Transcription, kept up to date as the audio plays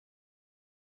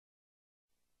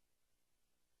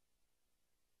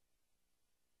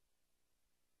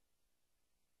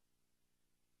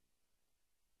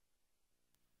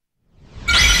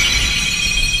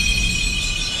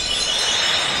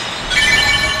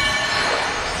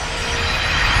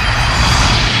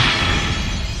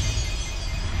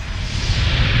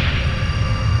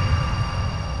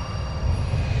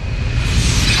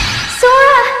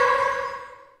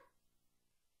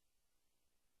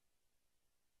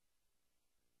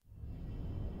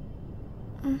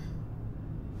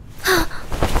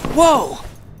Whoa!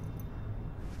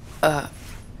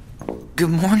 Good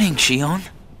morning, Xion.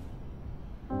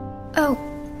 Oh,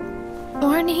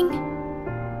 morning?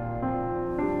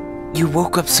 You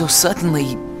woke up so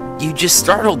suddenly, you just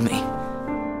startled me.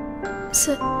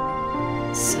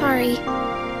 Sorry.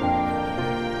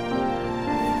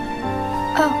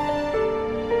 Oh.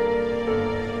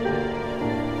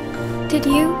 Did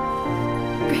you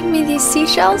bring me these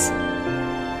seashells?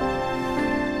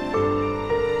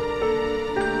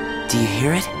 Do you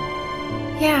hear it?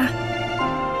 Yeah.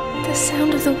 The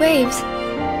sound of the waves.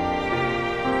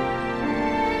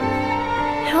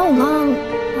 How long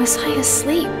was I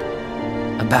asleep?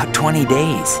 About 20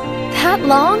 days. That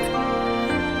long?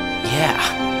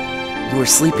 Yeah. You were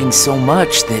sleeping so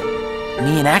much that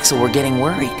me and Axel were getting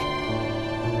worried.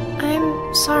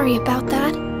 I'm sorry about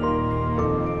that.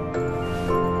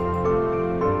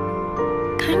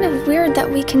 Kind of weird that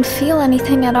we can feel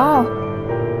anything at all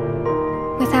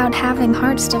without having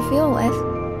hearts to feel with.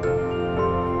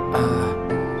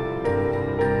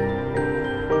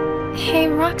 Hey,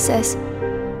 Roxas,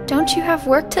 don't you have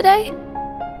work today?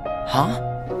 Huh?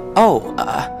 Oh,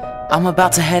 I'm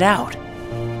about to head out.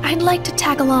 I'd like to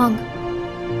tag along.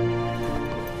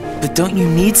 But don't you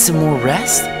need some more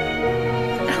rest?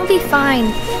 I'll be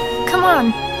fine. Come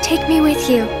on, take me with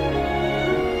you.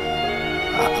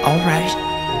 All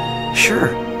right.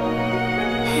 Sure.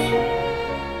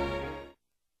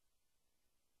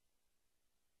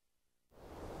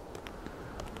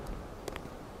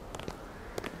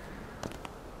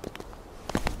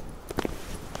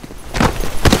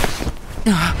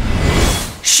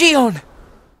 Xion!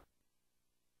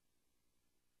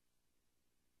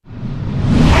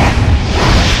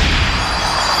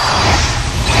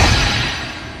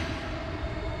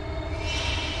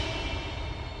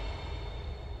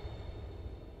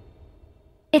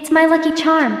 It's my lucky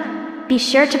charm. Be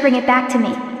sure to bring it back to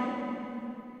me.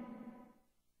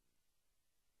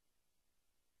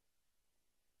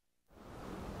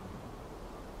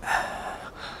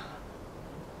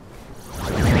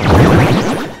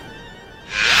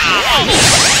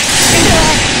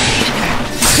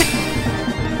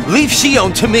 Leave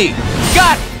Xion to me!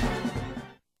 Got it!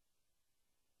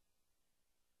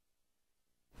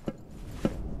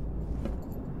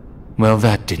 Well,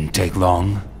 that didn't take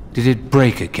long. Did it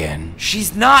break again?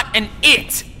 She's not an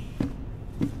it!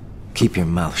 Keep your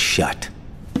mouth shut.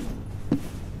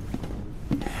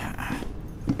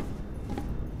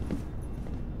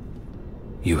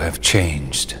 You have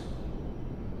changed.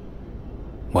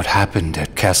 What happened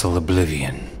at Castle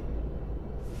Oblivion?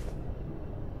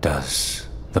 Does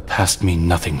the past mean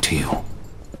nothing to you?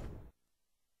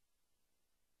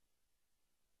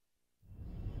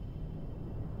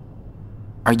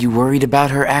 Are you worried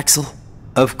about her, Axel?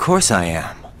 Of course I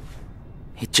am.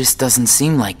 It just doesn't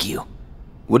seem like you.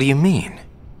 What do you mean?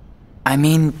 I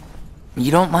mean,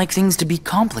 you don't like things to be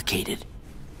complicated.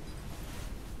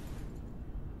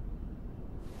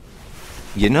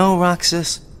 You know,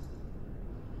 Roxas,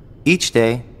 each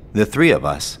day, the three of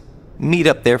us meet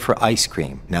up there for ice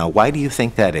cream. Now, why do you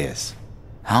think that is?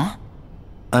 Huh?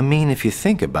 I mean, if you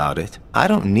think about it, I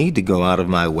don't need to go out of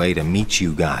my way to meet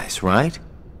you guys, right?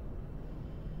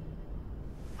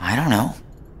 I don't know.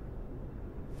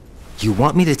 You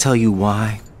want me to tell you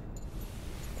why?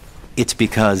 It's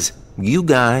because you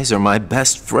guys are my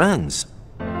best friends.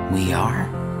 We are?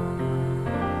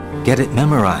 Get it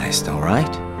memorized, all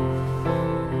right?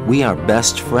 We are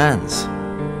best friends.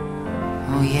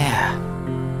 Oh yeah.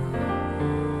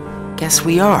 Guess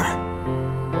we are.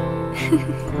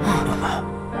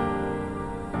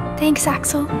 Thanks,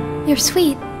 Axel. You're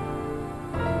sweet.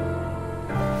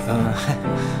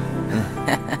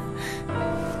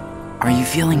 Are you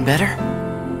feeling better?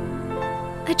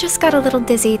 I just got a little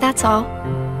dizzy, that's all.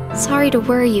 Sorry to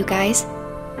worry you guys.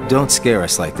 Don't scare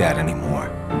us like that anymore.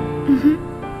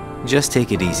 Mm-hmm. Just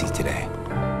take it easy today.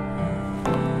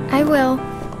 I will.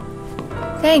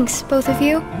 Thanks, both of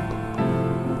you.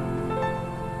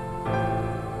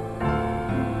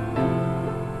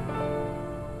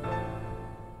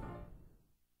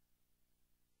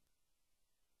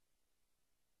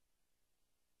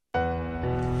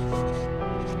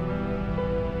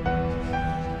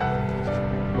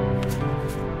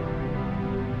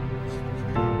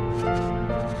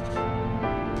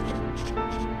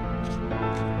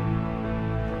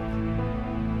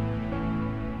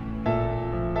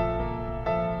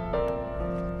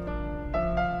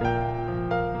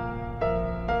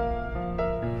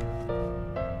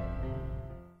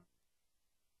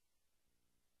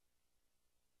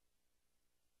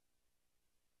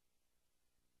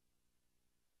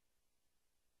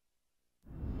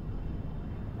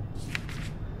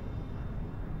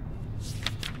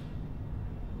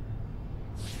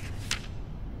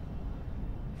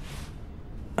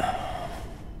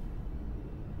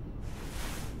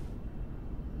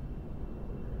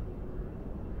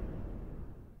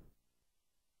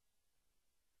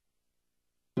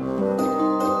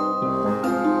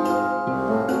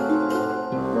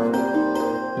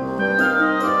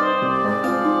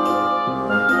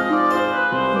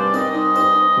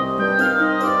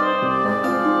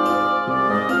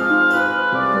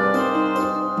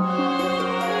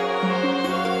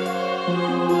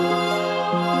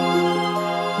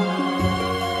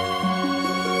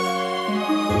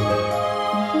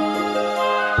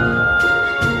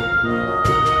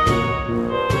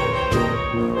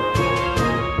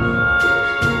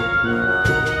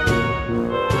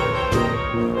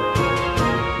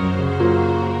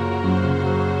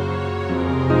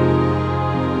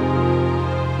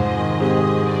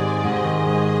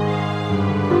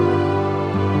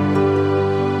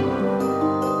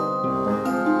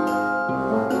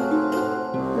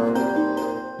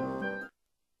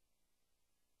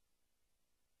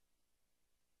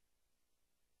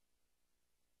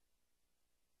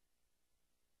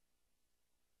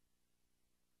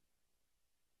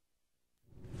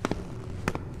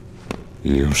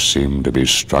 You seem to be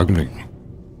struggling.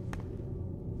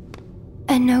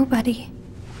 And nobody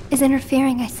is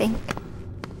interfering, I think.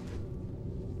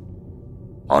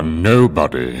 A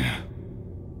nobody?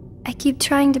 I keep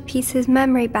trying to piece his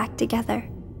memory back together.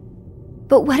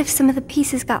 But what if some of the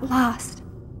pieces got lost?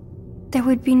 There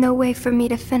would be no way for me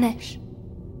to finish.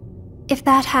 If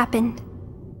that happened,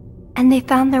 and they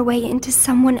found their way into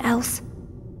someone else,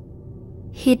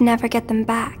 he'd never get them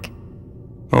back.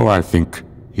 Oh, I think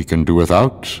he can do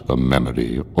without a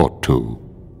memory or two.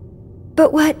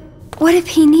 But what if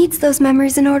he needs those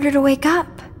memories in order to wake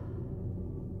up?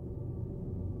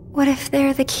 What if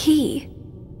they're the key?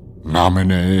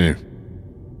 Namine,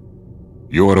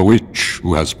 you're a witch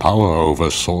who has power over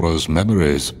Sora's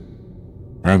memories,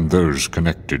 and those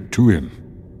connected to him.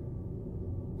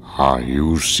 Are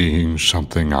you seeing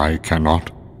something I cannot?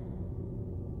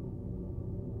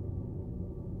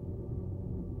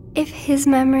 If his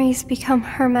memories become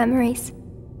her memories,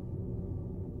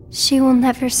 she will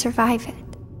never survive it.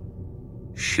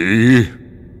 She?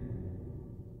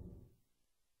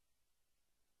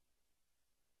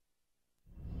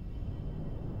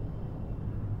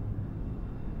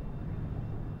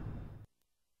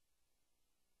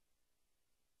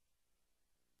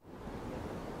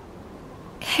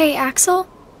 Hey, Axel?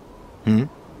 Hmm?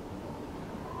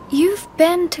 You've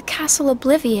been to Castle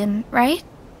Oblivion, right?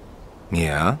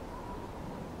 Yeah?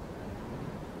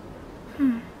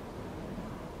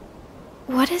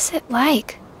 What is it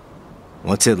like?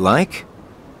 What's it like?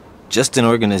 Just an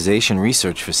organization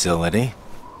research facility.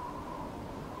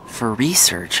 For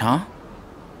research, huh?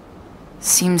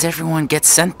 Seems everyone gets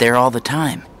sent there all the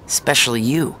time, especially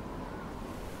you.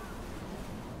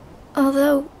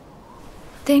 Although,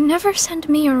 they never send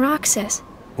me or Roxas.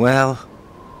 Well,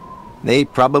 they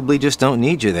probably just don't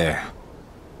need you there.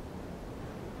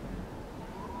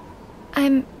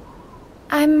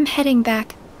 I'm heading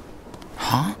back.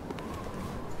 Huh?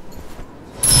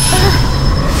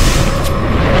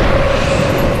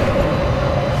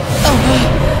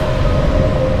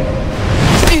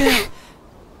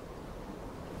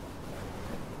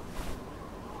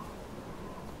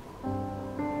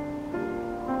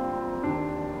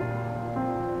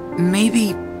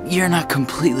 Maybe you're not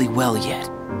completely well yet.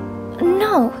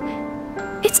 No,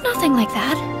 it's nothing like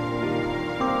that.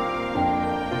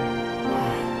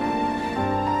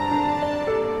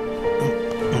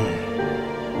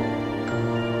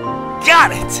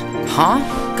 Got it! Huh?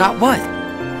 Got what?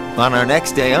 On our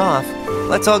next day off,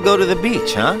 let's all go to the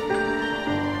beach, huh?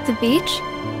 The beach?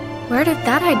 Where did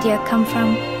that idea come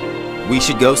from? We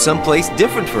should go someplace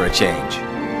different for a change.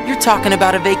 You're talking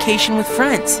about a vacation with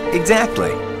friends.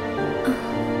 Exactly.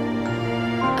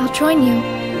 I'll join you,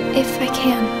 if I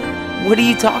can. What are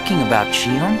you talking about,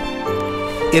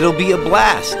 Xion? It'll be a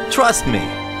blast, trust me.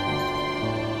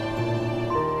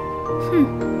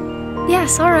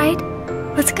 Yes, alright.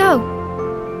 Let's go.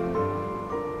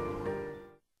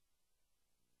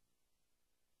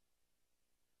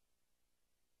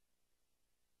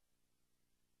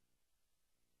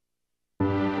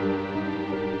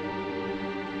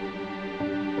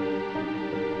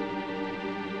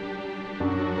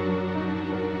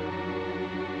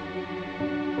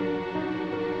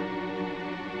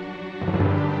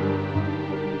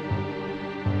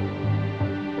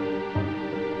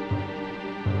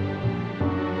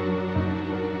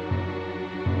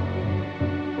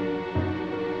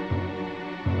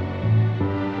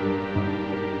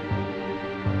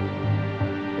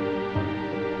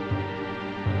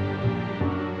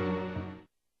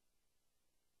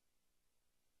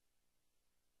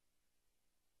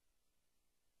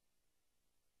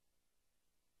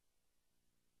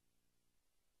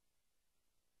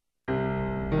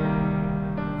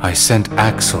 I sent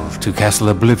Axel to Castle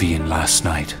Oblivion last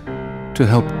night to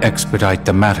help expedite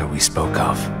the matter we spoke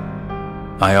of.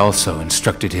 I also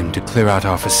instructed him to clear out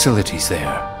our facilities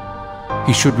there.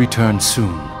 He should return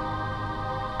soon.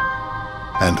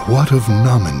 And what of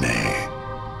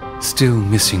Namine? Still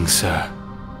missing, sir.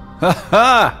 Ha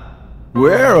ha!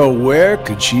 Where, oh where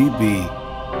could she be?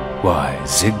 Why,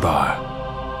 Zigbar.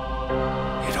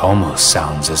 It almost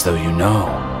sounds as though you know.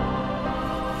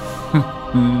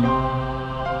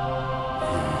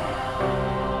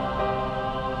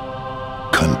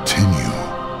 Continue.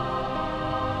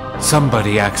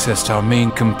 Somebody accessed our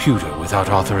main computer without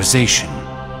authorization.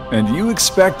 And you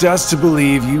expect us to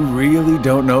believe you really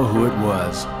don't know who it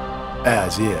was?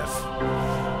 As if.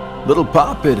 Little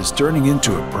Poppet is turning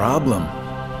into a problem.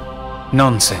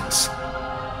 Nonsense.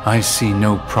 I see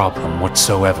no problem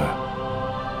whatsoever.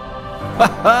 Ha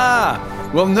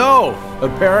ha! Well, no!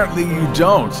 Apparently you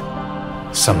don't.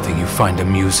 Something you find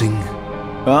amusing?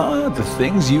 Ah, the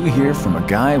things you hear from a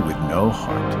guy with no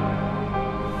heart.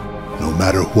 No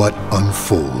matter what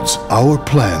unfolds, our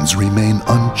plans remain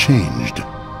unchanged.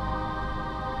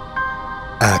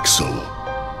 Axel,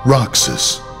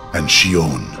 Roxas, and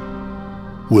Xion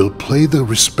will play the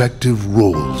respective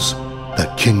roles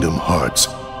that Kingdom Hearts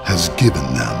has given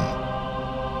them.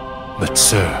 But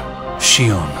sir,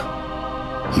 Xion...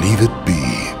 Leave it be.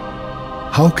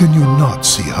 How can you not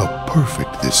see how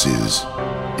perfect this is?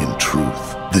 In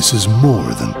truth, this is more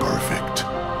than perfect.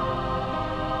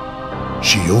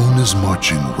 Xion is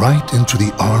marching right into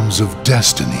the arms of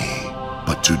destiny,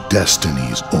 but to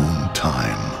destiny's own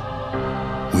time.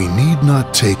 We need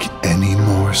not take any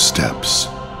more steps.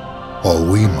 All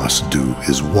we must do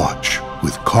is watch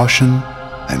with caution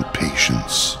and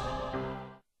patience.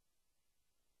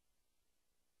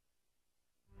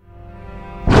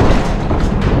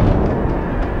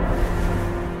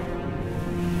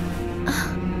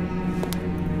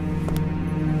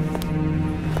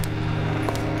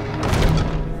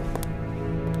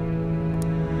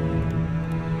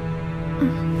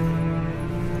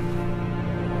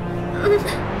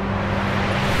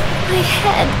 My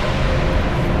head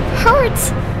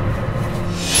hurts.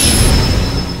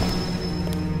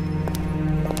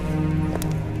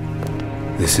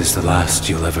 This is the last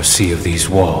you'll ever see of these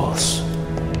walls,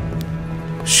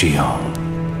 Xion.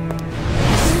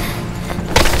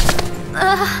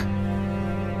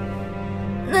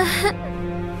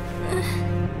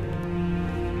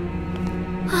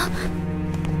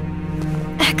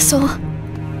 Axel,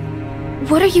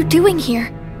 what are you doing here?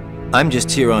 I'm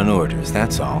just here on orders,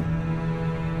 that's all.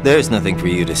 There's nothing for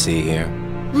you to see here.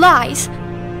 Lies!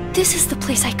 This is the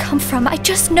place I come from. I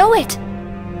just know it.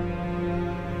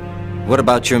 What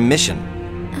about your mission?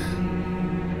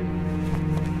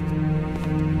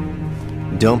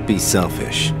 Don't be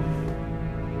selfish.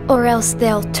 Or else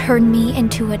they'll turn me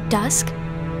into a dusk?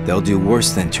 They'll do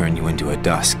worse than turn you into a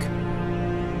dusk.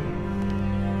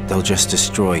 They'll just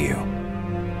destroy you.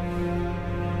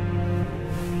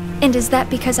 And is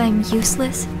that because I'm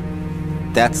useless?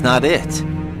 That's not it.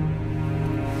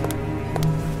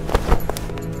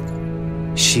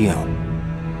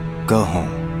 Xion, go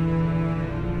home.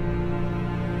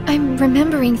 I'm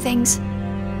remembering things.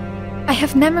 I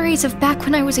have memories of back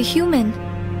when I was a human.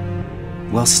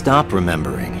 Well, stop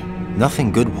remembering.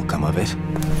 Nothing good will come of it.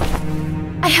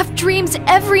 I have dreams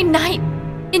every night.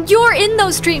 And you're in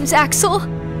those dreams, Axel.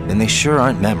 Then they sure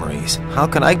aren't memories. How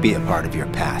can I be a part of your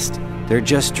past? They're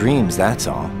just dreams, that's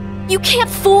all. You can't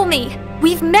fool me.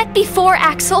 We've met before,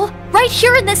 Axel. Right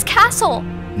here in this castle.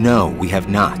 No, we have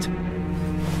not.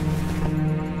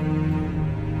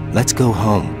 Let's go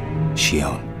home,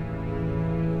 Xion.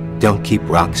 Don't keep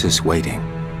Roxas waiting.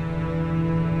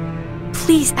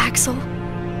 Please, Axel.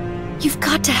 You've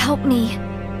got to help me.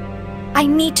 I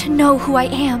need to know who I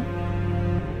am.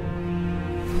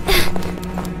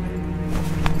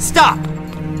 Stop!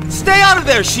 Stay out of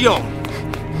there, Xion!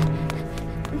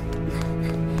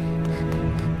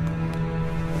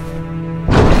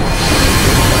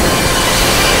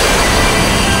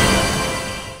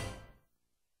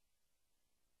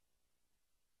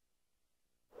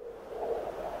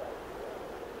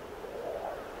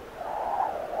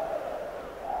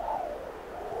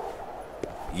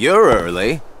 You're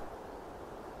early.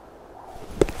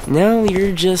 No,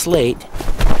 you're just late.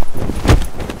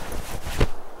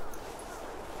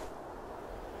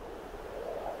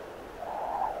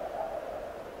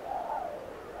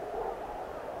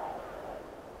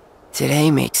 Today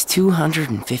makes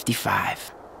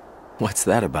 255. What's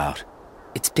that about?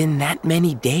 It's been that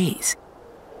many days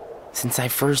since I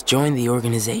first joined the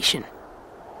organization.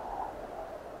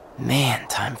 Man,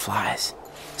 time flies.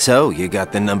 So, you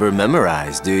got the number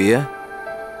memorized, do you?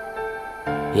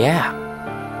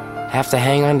 Yeah. Have to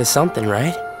hang on to something,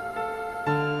 right?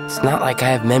 It's not like I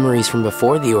have memories from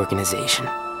before the organization.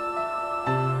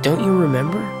 Don't you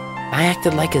remember? I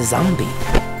acted like a zombie.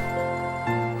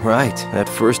 Right. That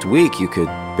first week, you could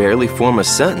barely form a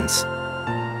sentence.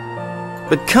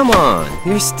 But come on,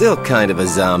 you're still kind of a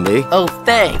zombie. Oh,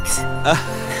 thanks.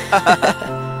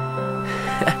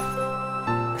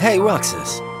 Hey,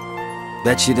 Roxas.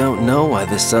 Bet you don't know why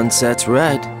the sun sets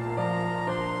red.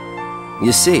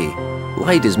 You see,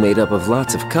 light is made up of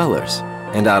lots of colors.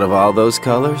 And out of all those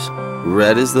colors,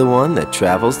 red is the one that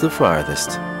travels the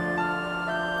farthest.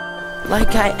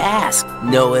 Like I asked,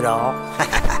 know-it-all.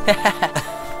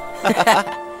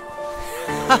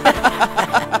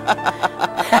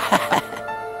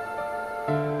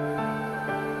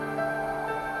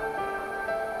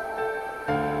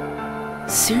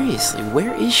 Seriously,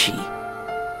 where is she?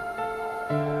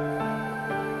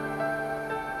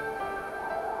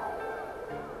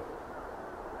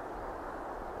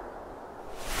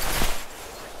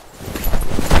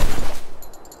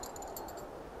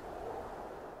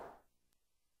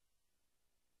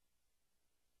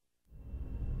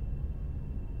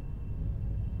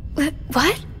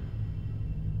 What?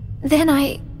 Then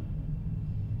I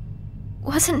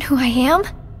wasn't who I am?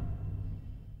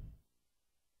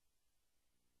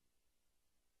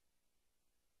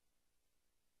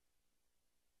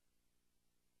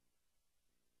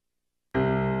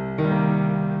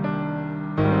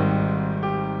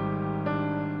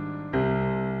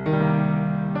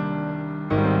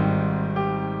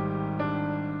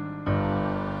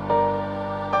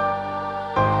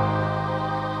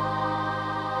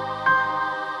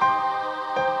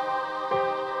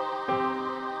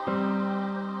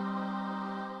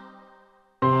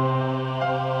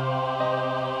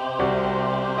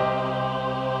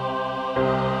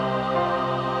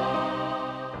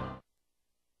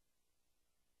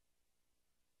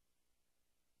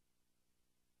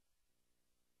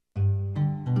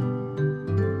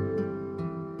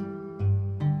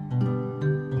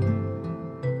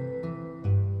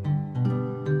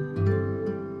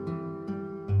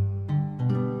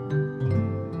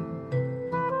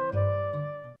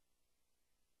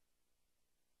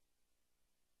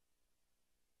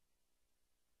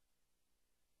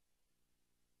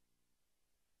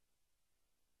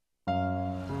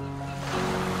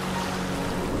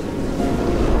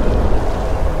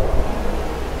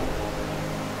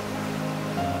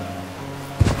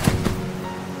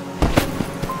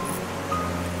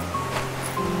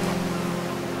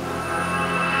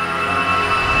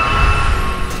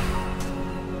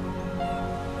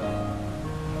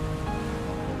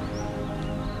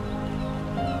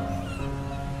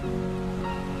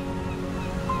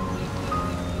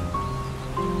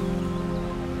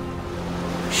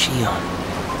 Xion.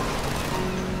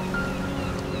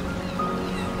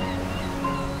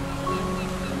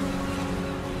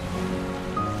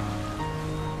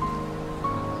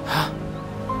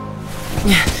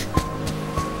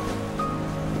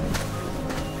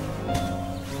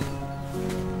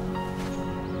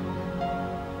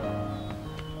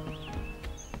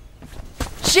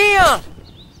 Xion!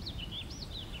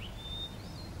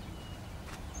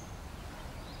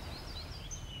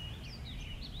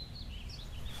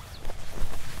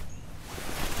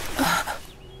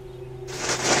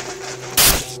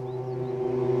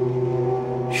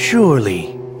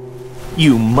 Surely,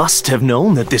 you must have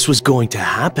known that this was going to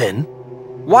happen.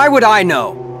 Why would I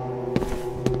know?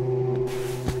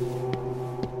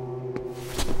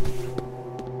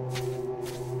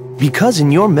 Because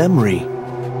in your memory,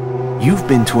 you've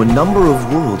been to a number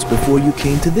of worlds before you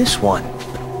came to this one.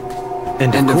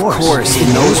 And of course, in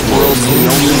those worlds, the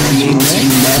only beings you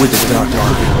met with the dark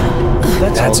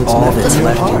arc. That's all that's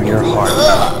left in your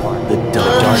heart. The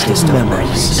darkest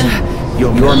memories.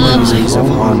 Your memories of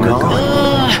long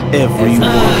gone. Everyone.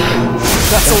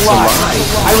 That's a lie.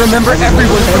 I remember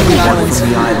everyone from the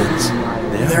islands.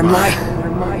 They're my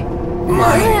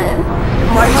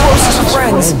closest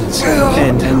friends.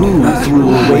 And who threw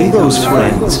away those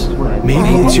friends?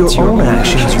 Maybe it's your own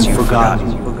actions you've forgotten.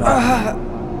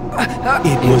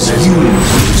 It was you who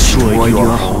destroyed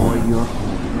your home.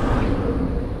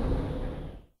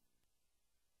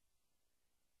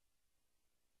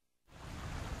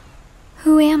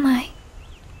 Who am I?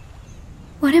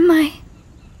 What am I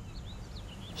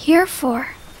here for?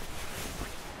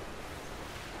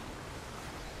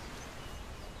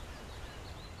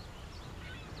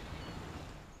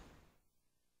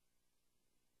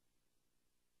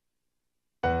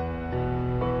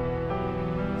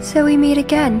 So we meet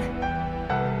again.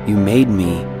 You made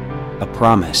me a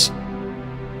promise.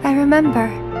 I remember.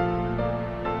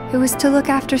 It was to look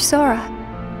after Sora.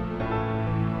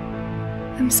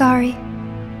 I'm sorry.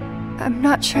 I'm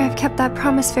not sure I've kept that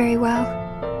promise very well.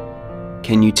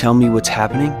 Can you tell me what's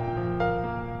happening?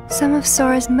 Some of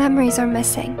Sora's memories are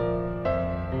missing.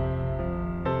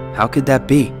 How could that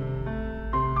be?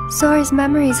 Sora's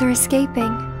memories are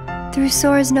escaping through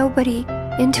Sora's nobody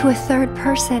into a third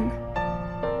person.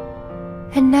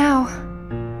 And now,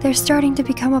 they're starting to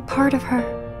become a part of her.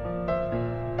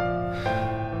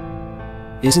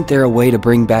 Isn't there a way to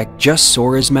bring back just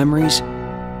Sora's memories?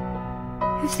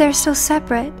 If they're still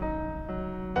separate,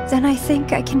 then I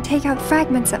think I can take out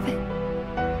fragments of it.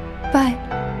 But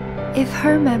if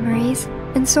her memories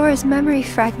and Sora's memory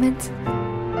fragments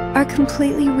are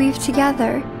completely weaved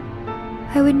together,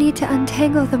 I would need to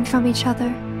untangle them from each other,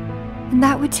 and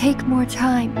that would take more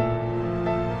time.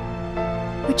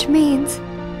 Which means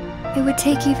it would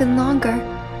take even longer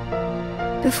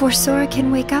before Sora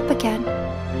can wake up again.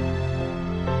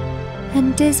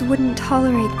 And Diz wouldn't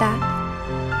tolerate that.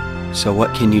 So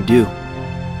what can you do?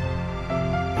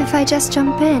 If I just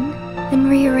jump in and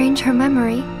rearrange her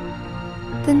memory,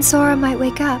 then Sora might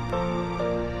wake up,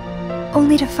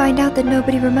 only to find out that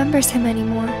nobody remembers him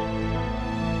anymore.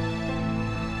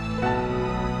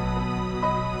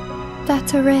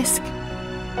 That's a risk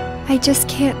I just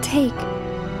can't take.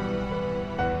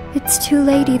 It's too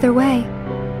late either way.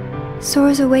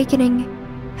 Sora's awakening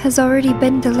has already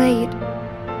been delayed.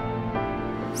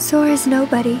 Sora's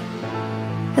nobody,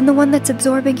 and the one that's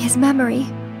absorbing his memory.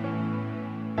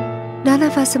 None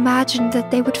of us imagined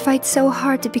that they would fight so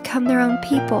hard to become their own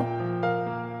people.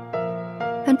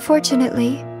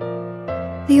 Unfortunately,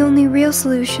 the only real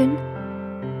solution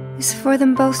is for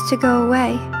them both to go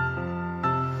away.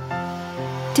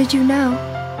 Did you know?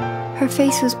 Her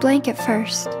face was blank at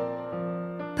first,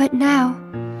 but now,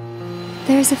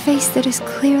 there is a face that is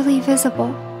clearly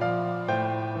visible.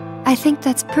 I think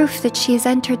that's proof that she has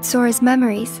entered Sora's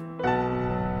memories.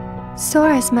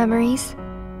 Sora's memories,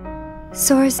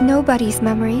 Sora's nobody's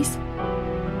memories,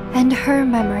 and her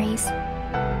memories.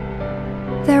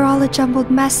 They're all a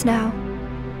jumbled mess now,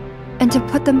 and to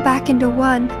put them back into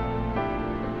one,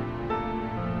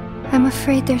 I'm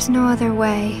afraid there's no other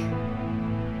way.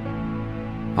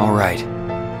 All right.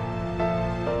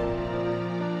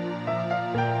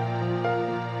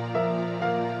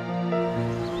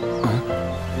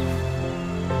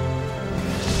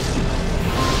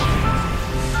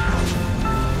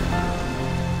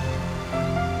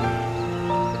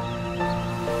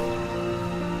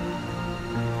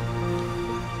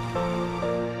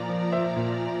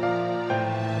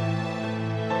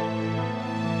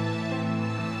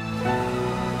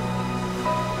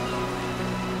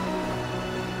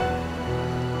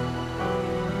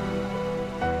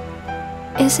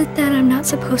 Is it that I'm not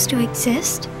supposed to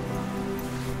exist?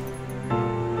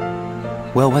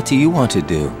 Well, what do you want to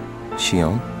do,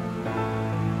 Xion?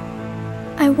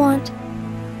 I want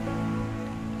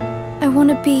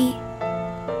to be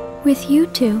with you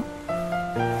two.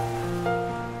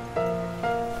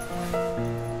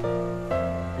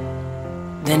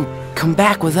 Then come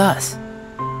back with us.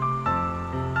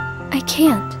 I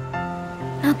can't.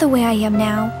 Not the way I am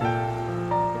now.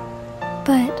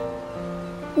 But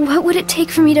what would it take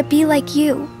for me to be like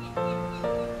you?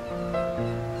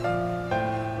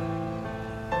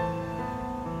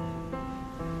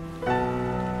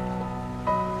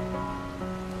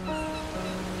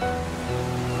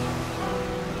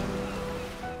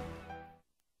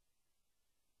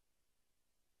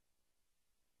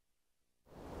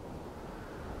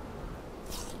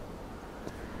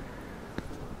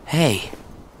 Hey,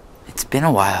 it's been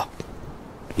a while.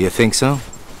 You think so?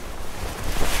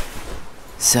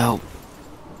 So,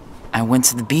 I went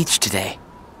to the beach today.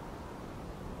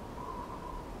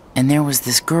 And there was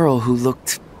this girl who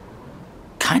looked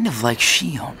kind of like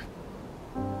Xion.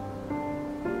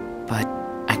 But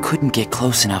I couldn't get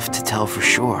close enough to tell for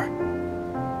sure.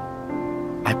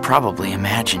 I probably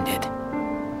imagined it.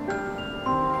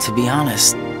 To be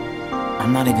honest,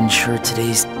 I'm not even sure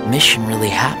today's mission really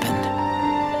happened.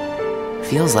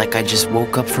 Feels like I just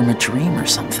woke up from a dream or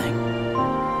something.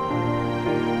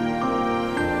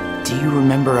 Do you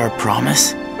remember our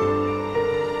promise?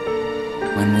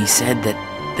 When we said that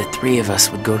the three of us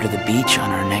would go to the beach on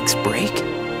our next break?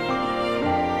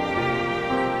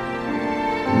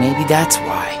 Maybe that's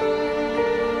why.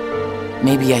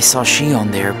 Maybe I saw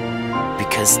Xion there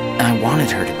because I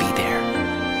wanted her to be there.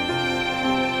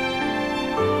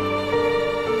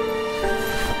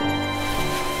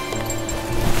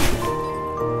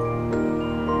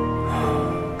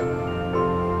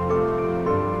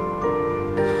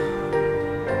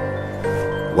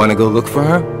 Wanna go look for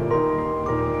her?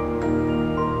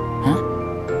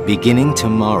 Huh? Beginning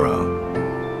tomorrow,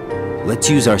 let's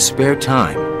use our spare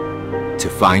time to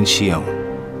find Xion.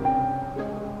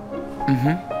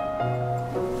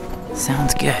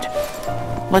 Sounds good.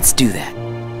 Let's do that.